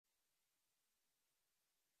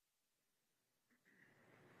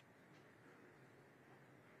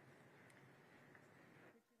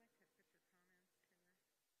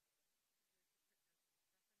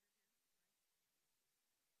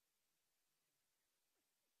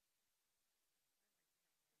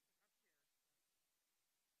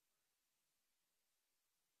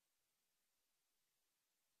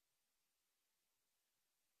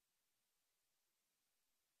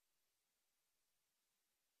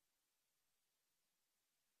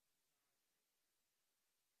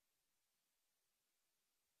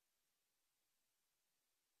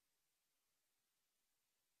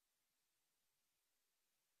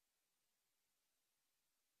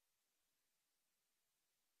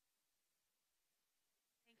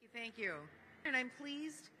Thank you. And I'm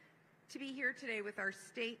pleased to be here today with our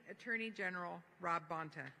State Attorney General, Rob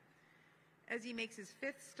Bonta, as he makes his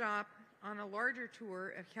 5th stop on a larger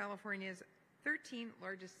tour of California's 13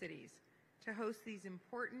 largest cities to host these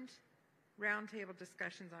important roundtable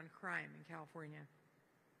discussions on crime in California.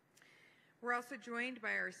 We're also joined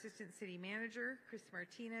by our Assistant City Manager, Chris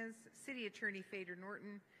Martinez, City Attorney Phaedra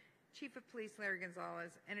Norton, Chief of Police Larry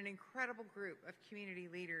Gonzalez, and an incredible group of community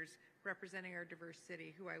leaders representing our diverse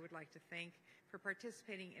city, who I would like to thank for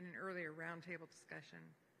participating in an earlier roundtable discussion.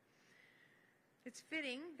 It's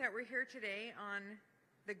fitting that we're here today on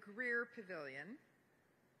the Greer Pavilion,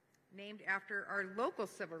 named after our local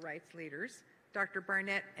civil rights leaders, Dr.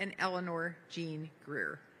 Barnett and Eleanor Jean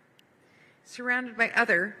Greer, surrounded by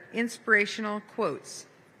other inspirational quotes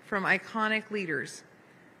from iconic leaders,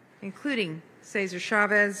 including Cesar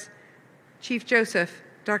Chavez, Chief Joseph,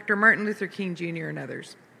 Dr. Martin Luther King Jr., and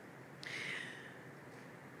others.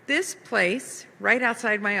 This place, right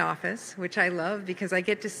outside my office, which I love because I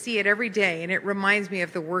get to see it every day and it reminds me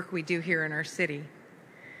of the work we do here in our city,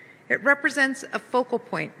 it represents a focal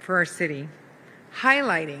point for our city,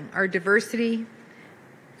 highlighting our diversity,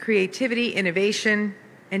 creativity, innovation,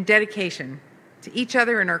 and dedication to each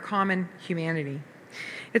other and our common humanity.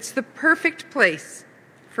 It's the perfect place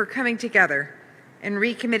for coming together and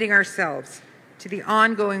recommitting ourselves to the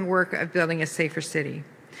ongoing work of building a safer city.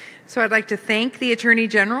 So I'd like to thank the Attorney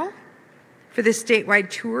General for this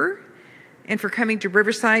statewide tour and for coming to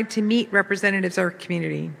Riverside to meet representatives of our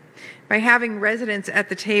community. By having residents at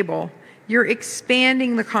the table, you're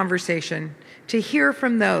expanding the conversation to hear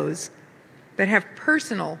from those that have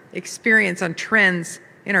personal experience on trends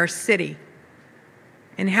in our city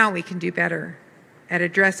and how we can do better at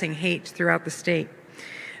addressing hate throughout the state.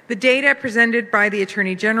 The data presented by the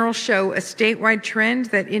Attorney General show a statewide trend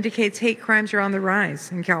that indicates hate crimes are on the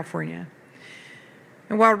rise in California.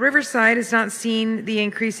 And while Riverside has not seen the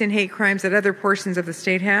increase in hate crimes that other portions of the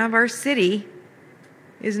state have, our city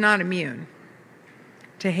is not immune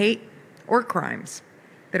to hate or crimes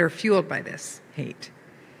that are fueled by this hate.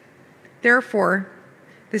 Therefore,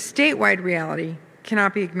 the statewide reality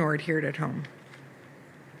cannot be ignored here at home.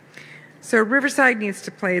 So Riverside needs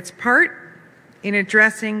to play its part in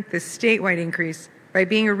addressing the statewide increase by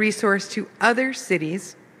being a resource to other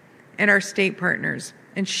cities and our state partners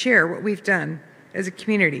and share what we've done as a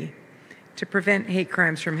community to prevent hate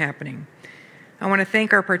crimes from happening. I want to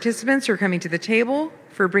thank our participants who are coming to the table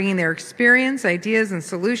for bringing their experience, ideas, and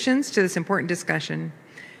solutions to this important discussion.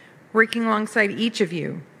 Working alongside each of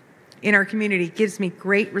you in our community gives me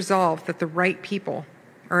great resolve that the right people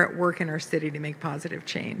are at work in our city to make positive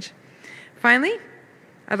change. Finally,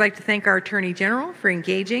 I'd like to thank our Attorney General for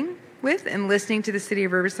engaging with and listening to the City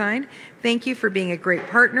of Riverside. Thank you for being a great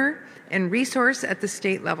partner and resource at the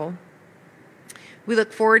state level. We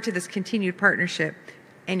look forward to this continued partnership,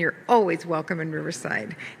 and you're always welcome in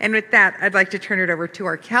Riverside. And with that, I'd like to turn it over to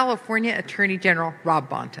our California Attorney General, Rob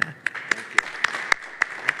Bonta.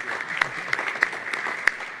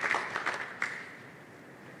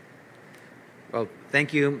 Well,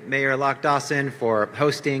 thank you, Mayor Lock Dawson, for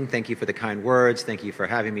hosting. Thank you for the kind words. Thank you for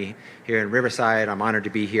having me here in Riverside. I'm honored to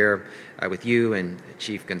be here with you and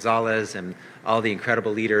Chief Gonzalez and all the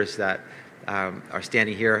incredible leaders that are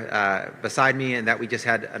standing here beside me and that we just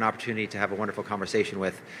had an opportunity to have a wonderful conversation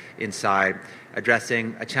with inside,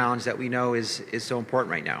 addressing a challenge that we know is so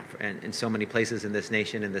important right now. And in so many places in this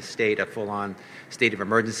nation, in this state, a full-on state of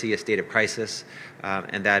emergency, a state of crisis,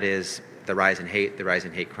 and that is the rise in hate, the rise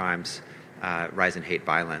in hate crimes, rise in hate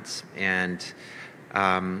violence. And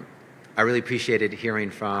I really appreciated hearing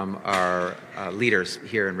from our leaders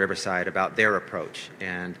here in Riverside about their approach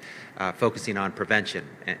and focusing on prevention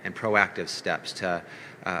and proactive steps to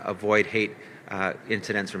avoid hate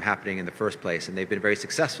incidents from happening in the first place. And they've been very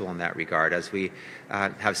successful in that regard, as we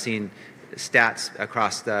have seen stats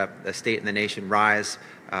across the state and the nation rise.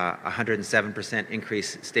 107%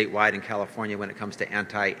 increase statewide in California when it comes to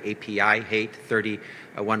anti-API hate,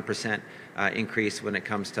 31% increase when it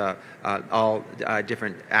comes to all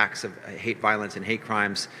different acts of hate violence and hate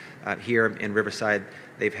crimes. Here in Riverside,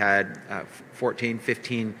 they've had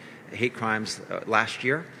 15 hate crimes last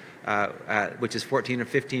year, which is 14 or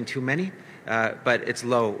 15 too many, but it's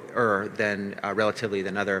lower than relatively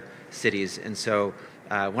than other cities. And so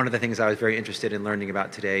one of the things I was very interested in learning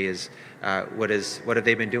about today is what have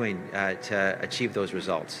they been doing to achieve those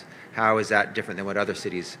results? How is that different than what other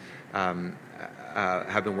cities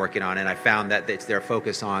have been working on? And I found that it's their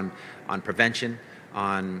focus on prevention,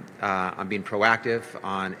 on being proactive,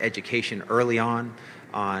 on education early on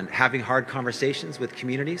having hard conversations with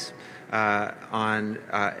communities, on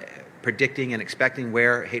predicting and expecting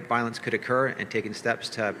where hate violence could occur and taking steps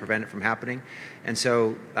to prevent it from happening. And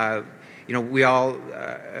so, we all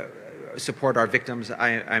support our victims.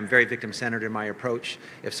 I'm very victim-centered in my approach.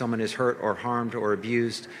 If someone is hurt or harmed or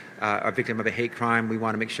abused, a victim of a hate crime, we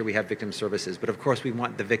want to make sure we have victim services. But of course, we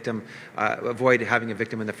want the victim, avoid having a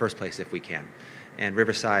victim in the first place if we can. And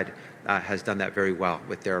Riverside has done that very well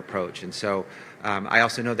with their approach. And so I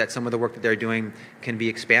also know that some of the work that they're doing can be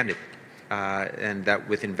expanded, and that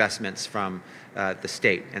with investments from the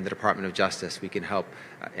state and the Department of Justice, we can help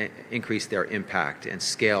increase their impact and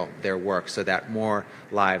scale their work so that more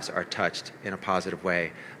lives are touched in a positive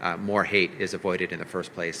way, more hate is avoided in the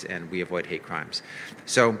first place, and we avoid hate crimes.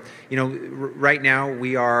 So, right now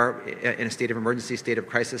we are in a state of emergency, state of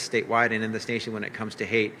crisis statewide and in this nation when it comes to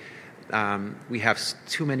hate. We have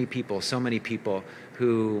so many people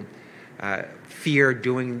who fear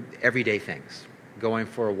doing everyday things, going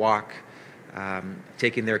for a walk,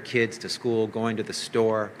 taking their kids to school, going to the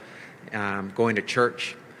store, going to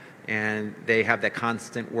church, and they have that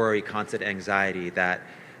constant worry, constant anxiety that,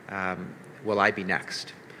 will I be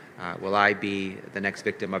next? Will I be the next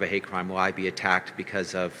victim of a hate crime? Will I be attacked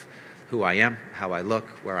because of who I am, how I look,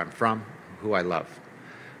 where I'm from, who I love,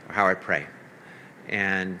 or how I pray?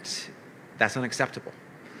 And that's unacceptable.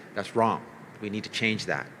 That's wrong. We need to change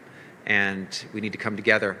that. And we need to come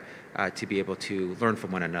together to be able to learn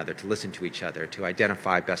from one another, to listen to each other, to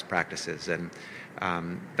identify best practices. And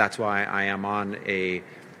that's why I am on a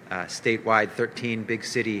statewide 13 big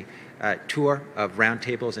city tour of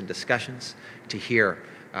roundtables and discussions to hear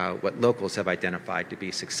what locals have identified to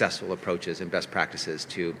be successful approaches and best practices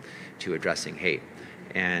to addressing hate.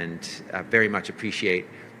 And very much appreciate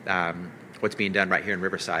what's being done right here in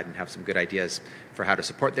Riverside and have some good ideas for how to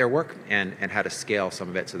support their work and how to scale some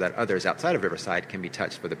of it so that others outside of Riverside can be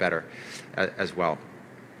touched for the better as well.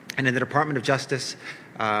 And in the Department of Justice,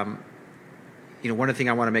 one thing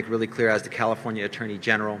I want to make really clear as the California Attorney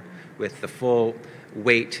General, with the full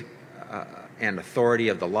weight and authority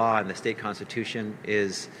of the law and the state constitution,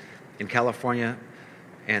 is in California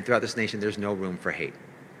and throughout this nation, there's no room for hate.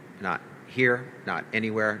 Not here, not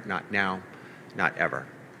anywhere, not now, not ever.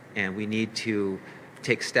 And we need to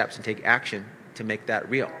take steps and take action to make that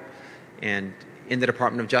real. And in the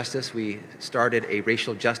Department of Justice, we started a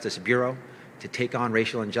Racial Justice Bureau to take on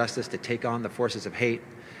racial injustice, to take on the forces of hate.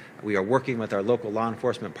 We are working with our local law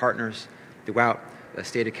enforcement partners throughout the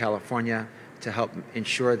state of California to help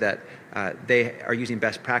ensure that they are using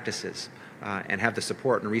best practices and have the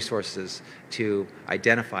support and resources to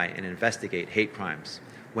identify and investigate hate crimes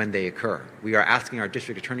when they occur. We are asking our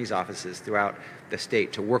district attorney's offices throughout the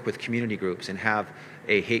state to work with community groups and have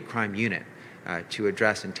a hate crime unit to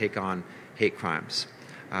address and take on hate crimes.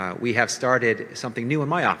 We have started something new in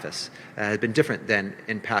my office that has been different than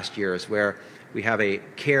in past years, where we have a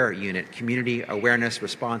CARE unit, community awareness,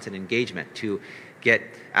 response, and engagement, to get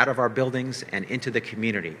out of our buildings and into the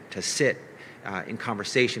community, to sit in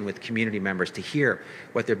conversation with community members, to hear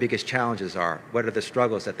what their biggest challenges are, what are the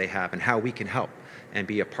struggles that they have, and how we can help and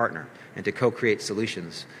be a partner, and to co-create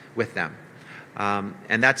solutions with them.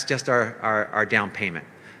 And that's just our down payment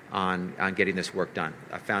on getting this work done,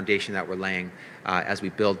 a foundation that we're laying as we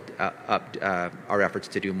build up our efforts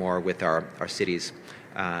to do more with our cities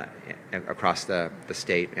across the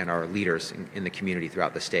state and our leaders in the community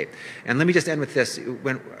throughout the state. And let me just end with this.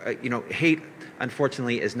 When hate,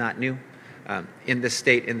 unfortunately, is not new in this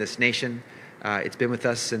state, in this nation. It's been with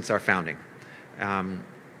us since our founding.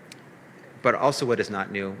 But also what is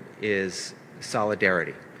not new is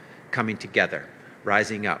solidarity, coming together,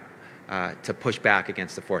 rising up to push back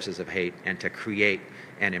against the forces of hate and to create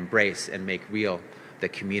and embrace and make real the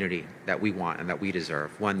community that we want and that we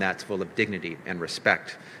deserve, one that's full of dignity and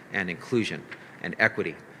respect and inclusion and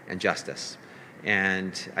equity and justice.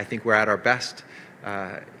 And I think we're at our best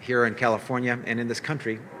here in California and in this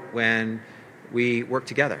country when we work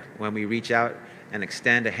together, when we reach out and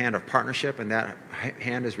extend a hand of partnership, and that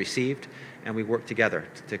hand is received, and we work together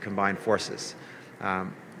to combine forces.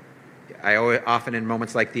 I often, in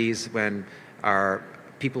moments like these, when our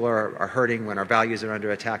people are hurting, when our values are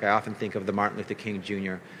under attack, I often think of the Martin Luther King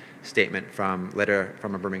Jr. statement letter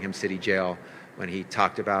from a Birmingham City jail, when he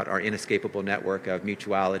talked about our inescapable network of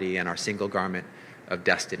mutuality and our single garment of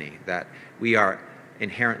destiny, that we are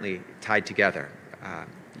inherently tied together.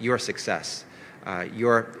 Your success,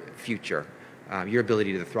 your future, your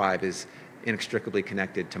ability to thrive is inextricably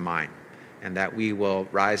connected to mine, and that we will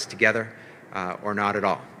rise together or not at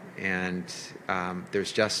all. And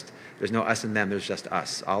there's no us and them, there's just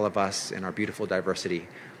us, all of us in our beautiful diversity.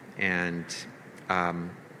 And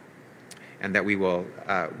and that we will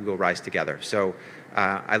rise together. So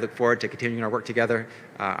I look forward to continuing our work together.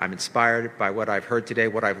 I'm inspired by what I've heard today,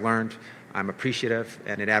 what I've learned. I'm appreciative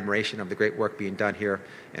and in admiration of the great work being done here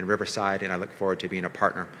in Riverside, and I look forward to being a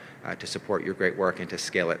partner to support your great work and to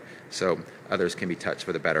scale it so others can be touched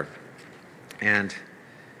for the better. And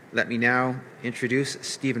let me now introduce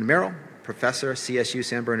Stephen Merrill, Professor, CSU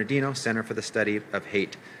San Bernardino, Center for the Study of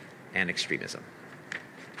Hate and Extremism.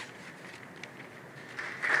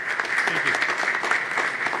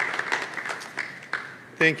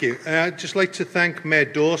 Thank you. I'd just like to thank Mayor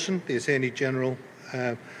Dawson, the Attorney General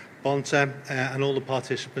Bonta, and all the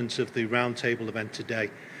participants of the roundtable event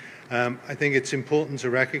today. I think it's important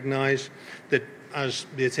to recognize that, as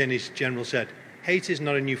the Attorney General said, hate is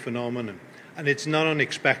not a new phenomenon, and it's not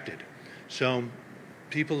unexpected. So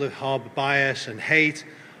people that harbor bias and hate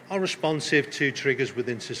are responsive to triggers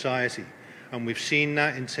within society. And we've seen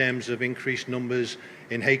that in terms of increased numbers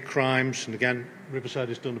in hate crimes. And again, Riverside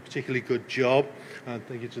has done a particularly good job.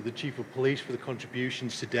 Thank you to the Chief of Police for the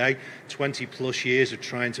contributions today. 20+ years of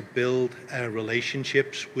trying to build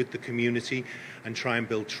relationships with the community and try and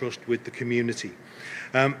build trust with the community.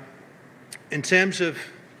 In terms of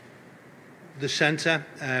the Center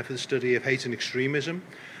for the Study of Hate and Extremism,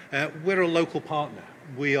 we're a local partner.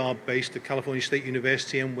 We are based at California State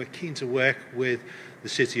University, and we're keen to work with the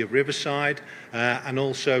City of Riverside and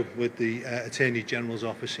also with the Attorney General's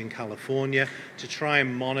office in California to try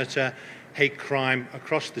and monitor hate crime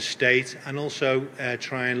across the state, and also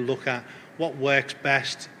try and look at what works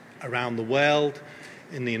best around the world,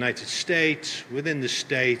 in the United States, within the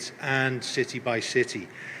state, and city by city.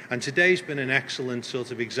 And today's been an excellent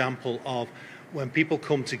sort of example of when people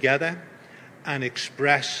come together and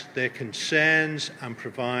express their concerns and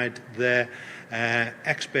provide their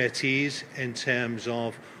expertise in terms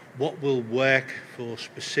of what will work for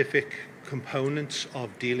specific components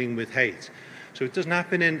of dealing with hate. So it doesn't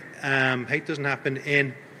happen in, hate doesn't happen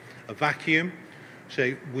in a vacuum.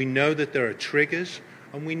 So we know that there are triggers,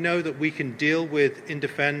 and we know that we can deal with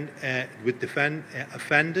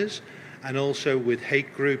offenders and also with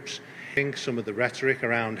hate groups, some of the rhetoric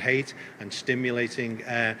around hate and stimulating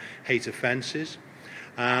hate offences.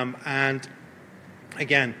 And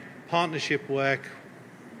again, partnership work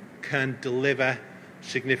can deliver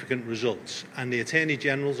significant results. And the Attorney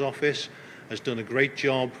General's office has done a great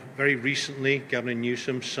job very recently, Governor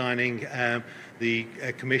Newsom signing the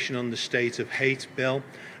Commission on the State of Hate bill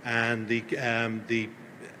and the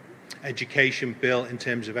education bill in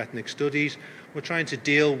terms of ethnic studies. We're trying to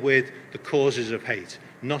deal with the causes of hate,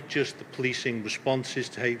 not just the policing responses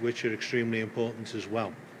to hate, which are extremely important as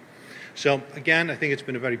well. So again, I think it's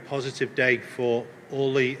been a very positive day for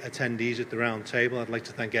all the attendees at the round table. I'd like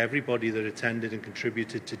to thank everybody that attended and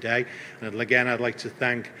contributed today. And again, I'd like to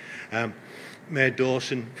thank Mayor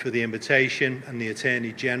Dawson for the invitation and the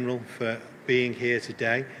Attorney General for being here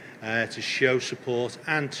today to show support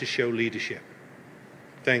and to show leadership.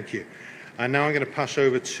 Thank you. And now I'm going to pass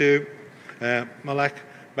over to Malek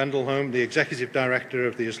Bendelholm, the Executive Director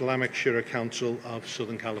of the Islamic Shura Council of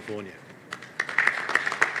Southern California.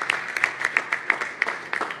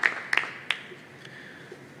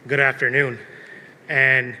 Good afternoon,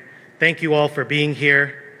 and thank you all for being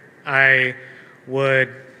here. I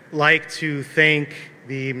would like to thank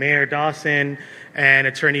the Mayor Dawson and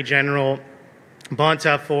Attorney General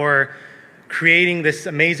Bonta for creating this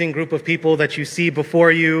amazing group of people that you see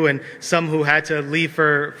before you, and some who had to leave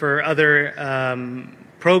for other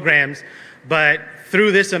programs. But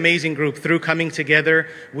through this amazing group, through coming together,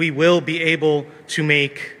 we will be able to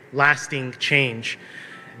make lasting change.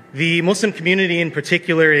 The Muslim community in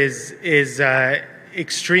particular is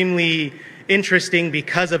extremely interesting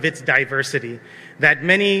because of its diversity, that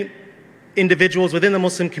many individuals within the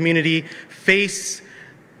Muslim community face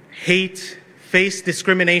hate, face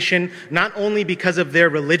discrimination, not only because of their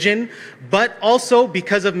religion, but also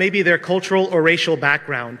because of maybe their cultural or racial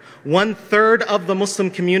background. 1/3 of the Muslim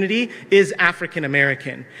community is African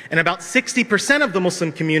American, and about 60% of the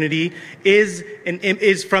Muslim community is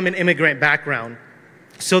from an immigrant background.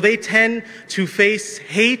 So they tend to face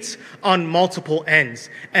hate on multiple ends,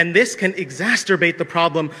 and this can exacerbate the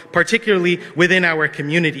problem, particularly within our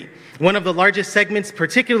community. One of the largest segments,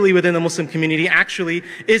 particularly within the Muslim community, actually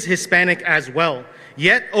is Hispanic as well.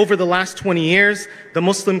 Yet, over the last 20 years, the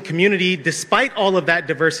Muslim community, despite all of that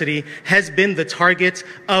diversity, has been the target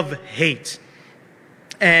of hate.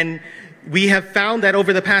 And we have found that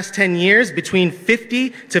over the past 10 years, between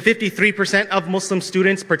 50 to 53% of Muslim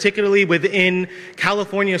students, particularly within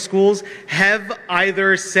California schools, have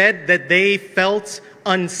either said that they felt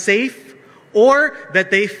unsafe or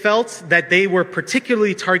that they felt that they were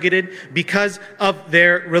particularly targeted because of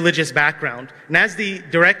their religious background. And as the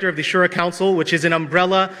director of the Shura Council, which is an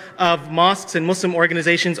umbrella of mosques and Muslim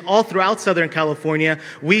organizations all throughout Southern California,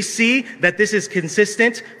 we see that this is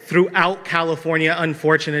consistent throughout California,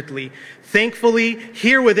 unfortunately. Thankfully,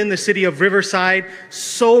 here within the city of Riverside,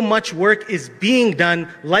 so much work is being done,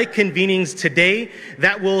 like convenings today,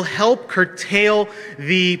 that will help curtail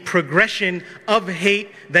the progression of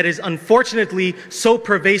hate that is unfortunately so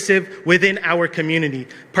pervasive within our community,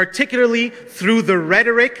 particularly through the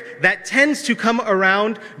rhetoric that tends to come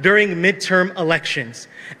around during midterm elections.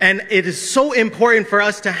 And it is so important for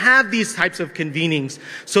us to have these types of convenings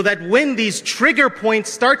so that when these trigger points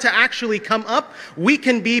start to actually come up, we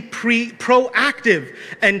can be proactive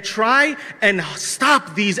and try and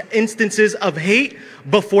stop these instances of hate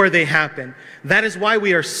before they happen. That is why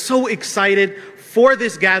we are so excited for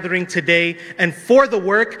this gathering today and for the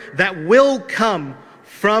work that will come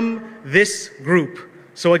from this group.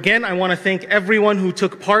 So again, I want to thank everyone who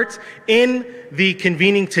took part in the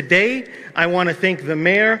convening today. I want to thank the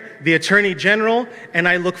mayor, the attorney general, and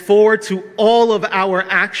I look forward to all of our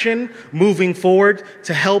action moving forward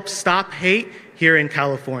to help stop hate here in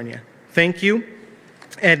California. Thank you.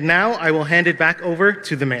 And now I will hand it back over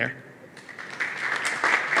to the mayor.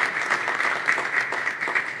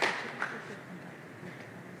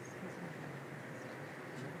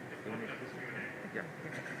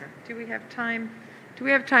 Do we have time? Do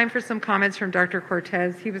we have time for some comments from Dr.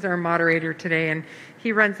 Cortez? He was our moderator today, and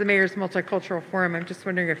he runs the Mayor's Multicultural Forum. I'm just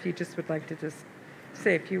wondering if you just would like to just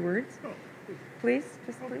say a few words. Please,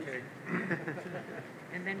 just please. Okay.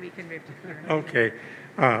 And then we can move to Q&A. Okay.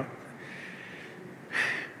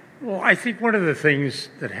 Well, I think one of the things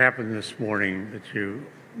that happened this morning that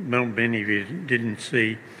many of you didn't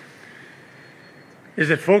see is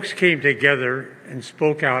that folks came together and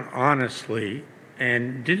spoke out honestly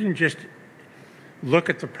and didn't just look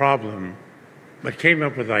at the problem, but came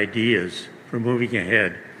up with ideas for moving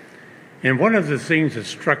ahead. And one of the things that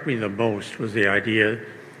struck me the most was the idea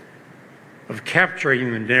of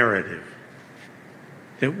capturing the narrative,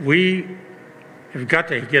 that we have got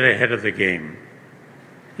to get ahead of the game.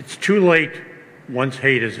 It's too late once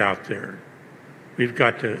hate is out there. We've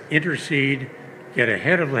got to intercede, get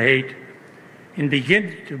ahead of the hate, and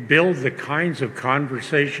begin to build the kinds of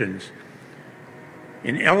conversations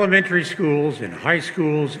in elementary schools, in high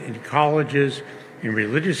schools, in colleges, in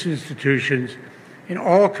religious institutions, in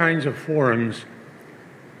all kinds of forums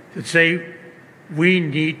that say we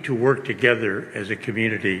need to work together as a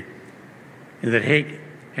community and that hate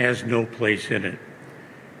has no place in it.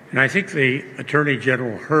 And I think the Attorney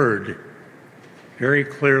General heard very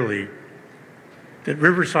clearly that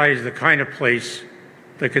Riverside is the kind of place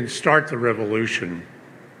that can start the revolution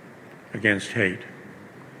against hate.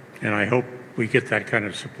 And I hope we get that kind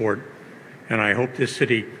of support. And I hope this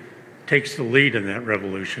city takes the lead in that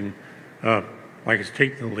revolution, like it's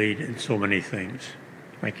taken the lead in so many things.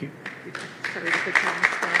 Thank you.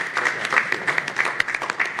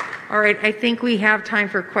 All right, I think we have time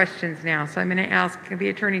for questions now. So I'm going to ask the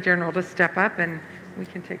Attorney General to step up and we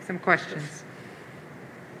can take some questions.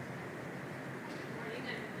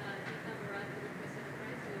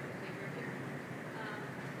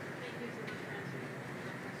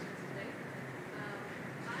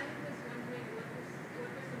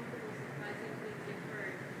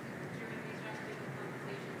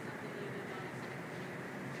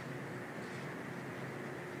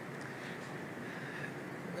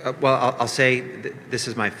 Well, I'll say this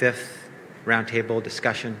is my 5th roundtable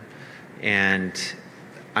discussion, and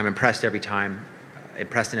I'm impressed every time,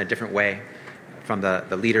 impressed in a different way from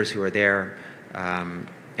the leaders who are there.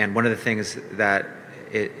 And one of the things that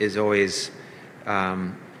it always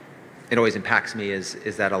impacts me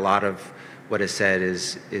is that a lot of what is said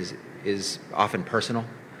is often personal,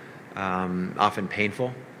 often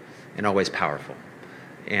painful, and always powerful.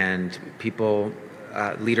 And people,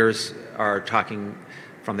 leaders are talking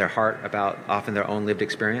from their heart about often their own lived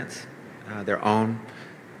experience, their own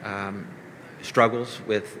struggles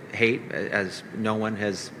with hate, as no one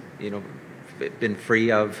has, been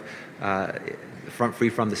free of, free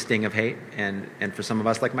from the sting of hate. And for some of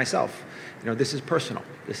us, like myself, this is personal.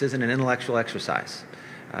 This isn't an intellectual exercise.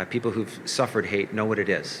 People who've suffered hate know what it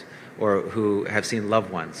is, or who have seen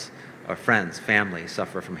loved ones or friends, family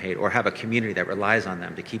suffer from hate, or have a community that relies on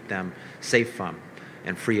them to keep them safe from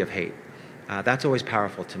and free of hate. That's always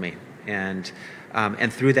powerful to me. And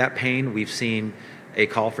through that pain, we've seen a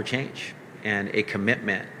call for change and a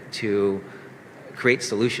commitment to create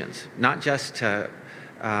solutions, not just to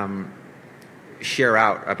share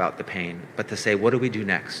out about the pain, but to say, what do we do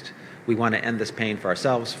next? We want to end this pain for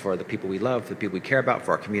ourselves, for the people we love, for the people we care about,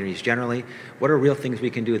 for our communities generally. What are real things we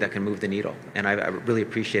can do that can move the needle? And I really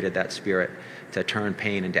appreciated that spirit to turn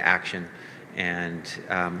pain into action, and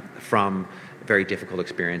from very difficult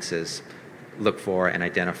experiences, look for and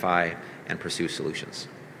identify and pursue solutions.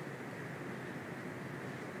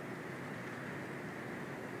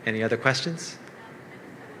 Any other questions?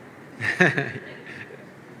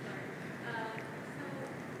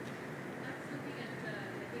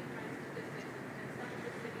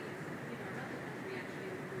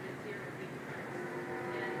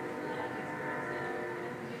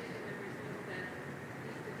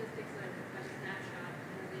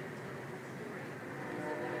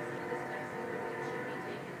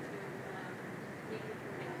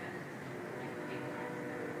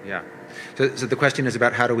 Yeah. So the question is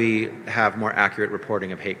about how do we have more accurate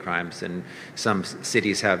reporting of hate crimes, and some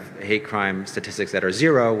cities have hate crime statistics that are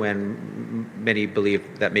 0 when many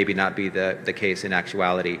believe that maybe not be the case in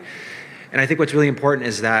actuality. And I think what's really important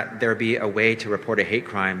is that there be a way to report a hate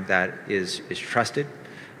crime that is trusted,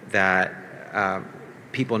 that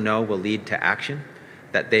people know will lead to action,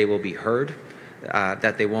 that they will be heard,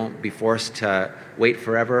 that they won't be forced to wait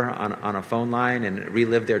forever on a phone line and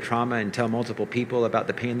relive their trauma and tell multiple people about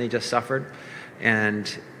the pain they just suffered,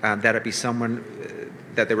 and that it be someone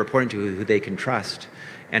that they're reporting to who they can trust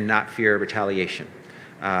and not fear retaliation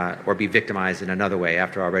or be victimized in another way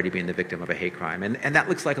after already being the victim of a hate crime. And that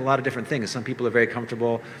looks like a lot of different things. Some people are very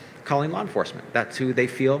comfortable calling law enforcement. That's who they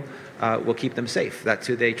feel will keep them safe. That's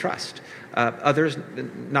who they trust. Others,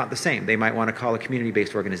 not the same. They might want to call a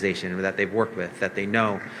community-based organization that they've worked with, that they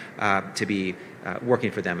know to be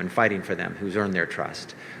working for them and fighting for them, who's earned their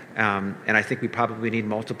trust. And I think we probably need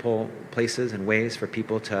multiple places and ways for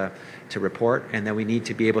people to report, and then we need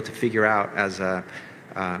to be able to figure out as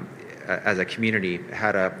a community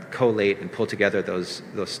how to collate and pull together those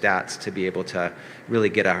stats to be able to really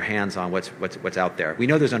get our hands on what's out there. We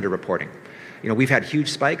know there's underreporting. You know, we've had huge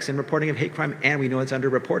spikes in reporting of hate crime, and we know it's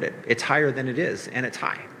underreported. It's higher than it is, and it's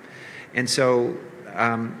high. And so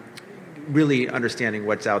really understanding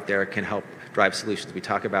what's out there can help drive solutions. We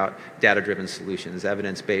talk about data-driven solutions,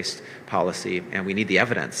 evidence-based policy, and we need the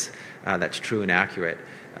evidence that's true and accurate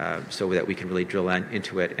so that we can really drill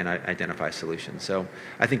into it and identify solutions. So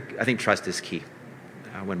I think trust is key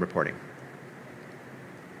when reporting.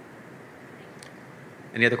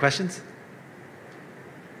 Any other questions?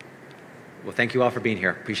 Well, thank you all for being here.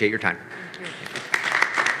 Appreciate your time. Thank you.